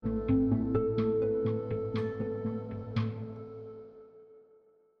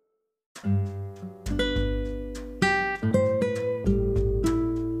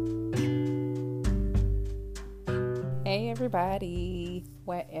everybody,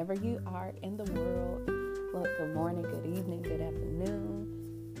 wherever you are in the world. Look, good morning, good evening, good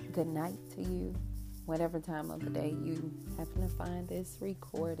afternoon, good night to you. Whatever time of the day you happen to find this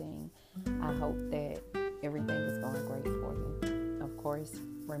recording, I hope that everything is going great for you. Of course,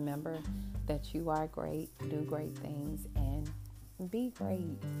 remember that you are great, do great things, and be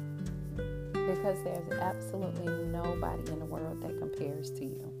great. Because there's absolutely nobody in the world that compares to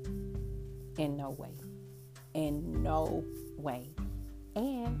you. In no way. In no way.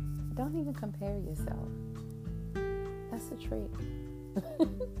 And don't even compare yourself. That's a trick.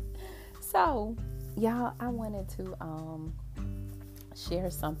 So, y'all, I wanted to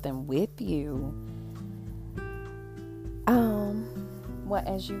share something with you. Well,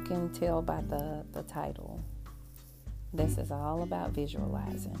 as you can tell by the title, this is all about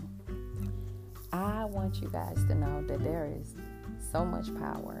visualizing. I want you guys to know that there is so much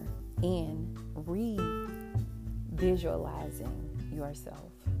power in visualizing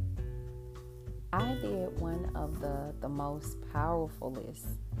yourself. I did one of the most powerfulest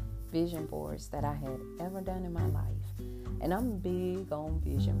vision boards that I had ever done in my life. And I'm big on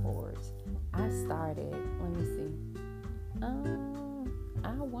vision boards. I started, let me see,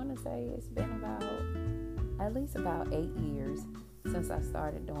 I want to say it's been at least about 8 years since I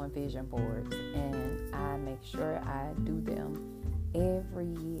started doing vision boards. And I make sure I do them every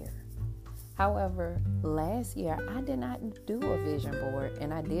year. However, last year I did not do a vision board,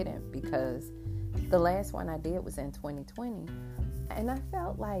 and I didn't because the last one I did was in 2020, and I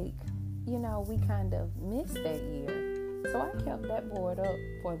felt like, we kind of missed that year. So I kept that board up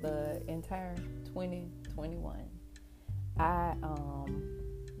for the entire 2021.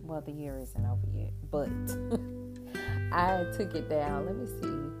 The year isn't over yet, but I took it down. Let me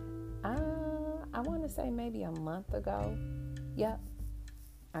see. I want to say maybe a month ago. Yep.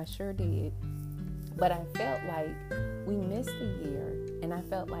 I sure did. But I felt like we missed a year, and I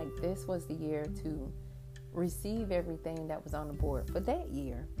felt like this was the year to receive everything that was on the board for that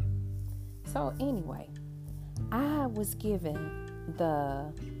year. So anyway, I was given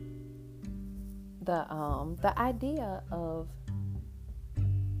the idea of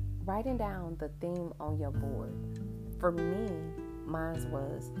writing down the theme on your board. For me, mine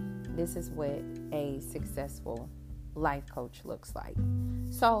was, this is what a successful life coach looks like.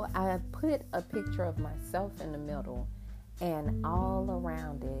 So I put a picture of myself in the middle, and all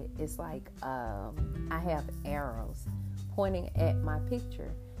around it is like I have arrows pointing at my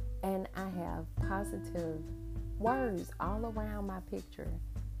picture, and I have positive words all around my picture.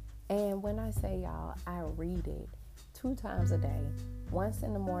 And when I say, y'all, I read it 2 times a day, once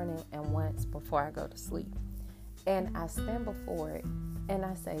in the morning and once before I go to sleep. And I stand before it and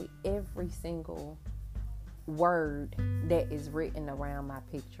I say every single word that is written around my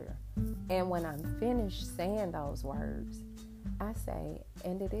picture. And when I'm finished saying those words, I say,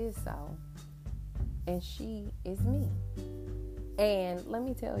 and it is so. And she is me. And let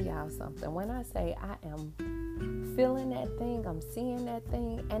me tell y'all something. When I say I am feeling that thing, I'm seeing that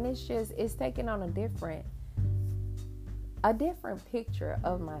thing, and it's taking on a different picture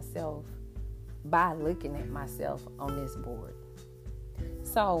of myself by looking at myself on this board.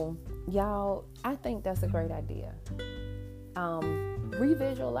 So, y'all, I think that's a great idea.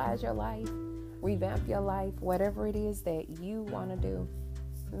 Revisualize your life, revamp your life, whatever it is that you want to do,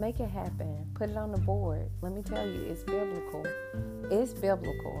 make it happen. Put it on the board. Let me tell you, it's biblical. It's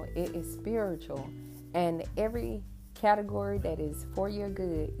biblical. It is spiritual. And every category that is for your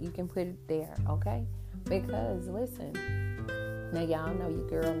good, you can put it there, okay? Because, listen, now y'all know your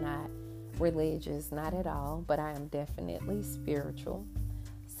girl not religious, not at all, but I am definitely spiritual.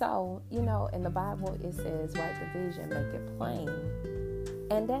 So, in the Bible, it says, write the vision, make it plain.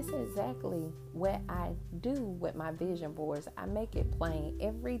 And that's exactly what I do with my vision boards. I make it plain.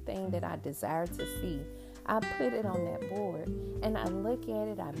 Everything that I desire to see, I put it on that board. And I look at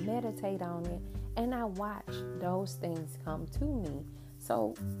it, I meditate on it, and I watch those things come to me.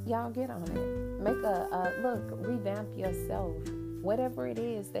 So, y'all get on it. Make revamp yourself. Whatever it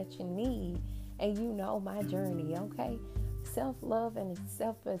is that you need, and my journey, okay? Self-love and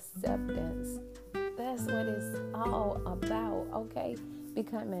self-acceptance. That's what it's all about, okay?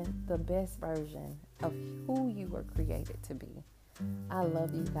 Becoming the best version of who you were created to be. I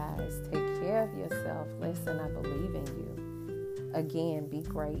love you guys. Take care of yourself. Listen, I believe in you. Again, be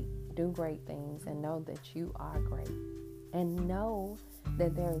great. Do great things, and know that you are great. And know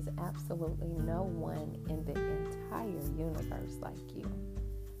that there is absolutely no one in the entire universe like you.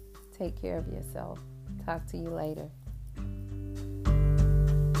 Take care of yourself. Talk to you later.